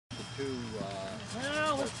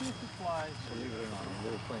Well, let's see if it flies. So leave it on a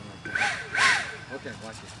little plane like that. Okay,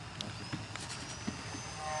 watch it. Watch it.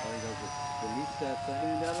 All he does is release that thing.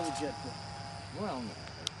 And out of the jet. Well, no.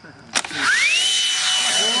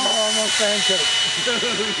 Oh, almost pancake.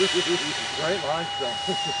 Great launch though.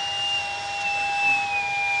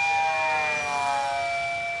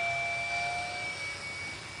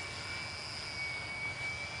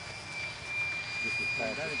 This is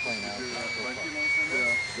past the plane out.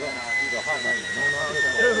 Yeah, he's a hot liner.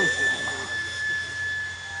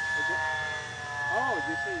 Oh,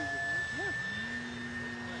 you say yeah.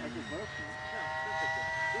 I could both. Yeah, that's okay.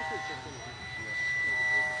 This is just a line.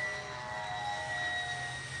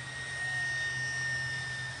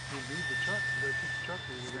 You need the truck. You better keep the truck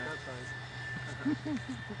when you get that size.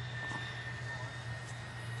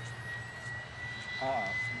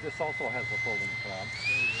 This also has a folding prop.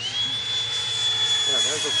 Yeah,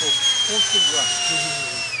 there's a full speed run.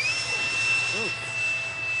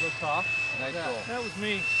 Look off. Nice roll. That was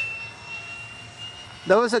me.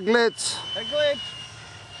 That was a glitch. A glitch.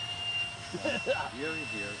 Here is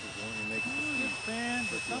the one who makes the skis. Fan,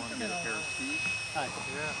 If you want to get a pair of skis. Hi.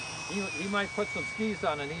 Yeah. He might put some skis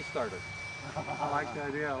on an e-starter. I like the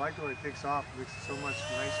idea. I like the way it takes off. It makes it so much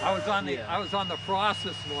nicer. I was on the frost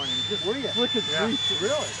this morning. Just Were you? flicking Yeah. through.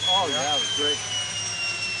 Really? Oh yeah, it was great.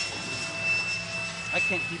 I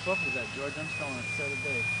can't keep up with that, George. I'm selling a set a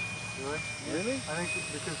day. Really? Really? I think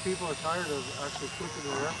because people are tired of actually flipping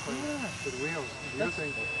the airplane with wheels.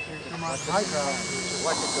 Using too much hydraulic.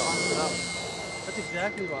 Like it goes. That's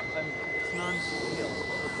exactly what. It's non-steel.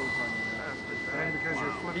 What goes on your And because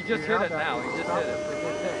you're flipping He just hit it now. He just hit it.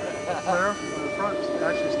 The flare from the front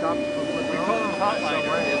actually stopped it from flipping We over. call them hot liner.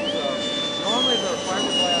 It's normally the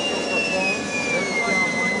fiberglass overflown.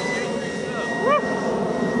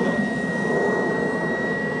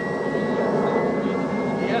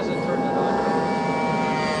 He hasn't turned it on.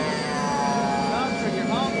 Contra, you're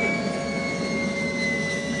honking.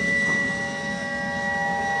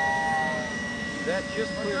 That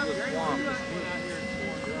just cleared the swamp.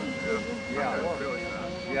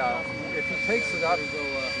 Yeah. If he takes it up,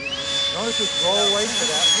 notice his roll weight to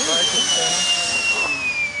that right to stand.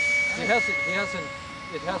 It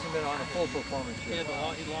hasn't been on a full performance yet.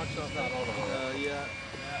 He launched off Not all the way.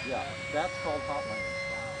 yeah. That's called hot liner.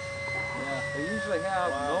 Yeah. They usually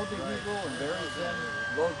have no dehugo and very thin,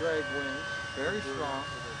 low drag wings, very strong.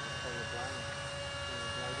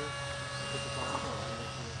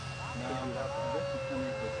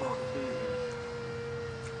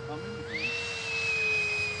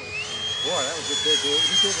 Boy, that was a big loop.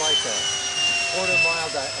 He did like a quarter-mile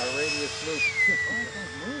radius loop.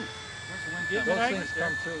 Those things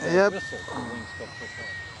come through the whistle. The wings go quick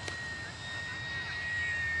up.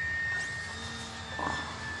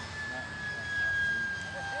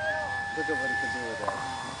 Look at what he can do with that.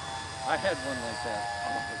 I had one like that.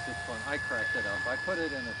 Oh, it was just fun. I cracked it up. I put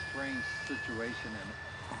it in a strange situation and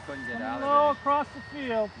couldn't get out of it. Hello, across the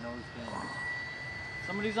field. Nose down.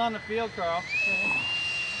 Somebody's on the field, Carl.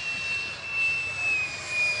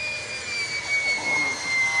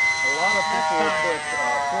 A lot of people will put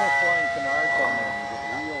full flying canards on there and get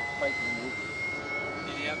real tight maneuvers.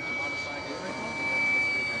 Did he have to modify it?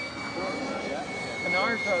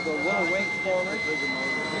 Canards are the little wings forward.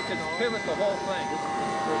 You can pivot the whole thing.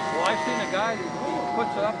 Well, I've seen a guy who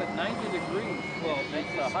puts it up at 90 degrees. Well,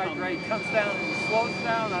 makes the high grade, comes down and slows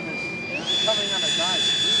down on his coming on a dive.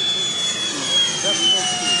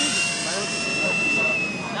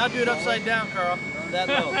 Now do it upside down, Carl. That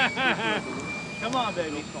low. Come on,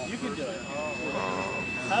 baby. You can do it.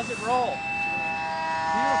 How's it roll?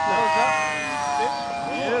 Beautiful.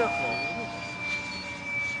 Beautiful.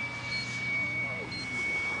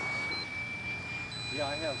 Yeah,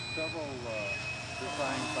 I have several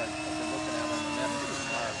designs I've been looking at on the net for the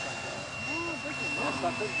car.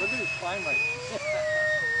 Look at his climb right.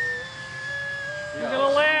 You're going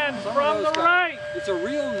to land from the right. It's a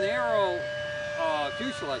real narrow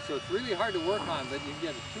fuselage, so it's really hard to work on, but you can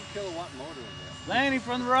get a 2 kilowatt motor in there. Landing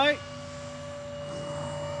from the right.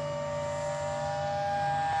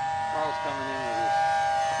 Carl's coming in with his.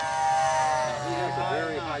 He has a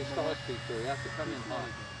very high stall speed, so he has to come in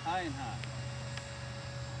high. High and high.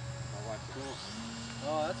 I'll watch it.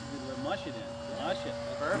 Oh, that's a good way. Mush it in. Mush it.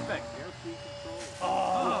 Perfect. Airspeed control.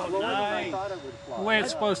 Oh, Slower than I nice. thought it would fly. The way it's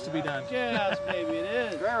supposed to be done. Yes, baby, it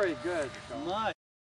is. Very good. Mush.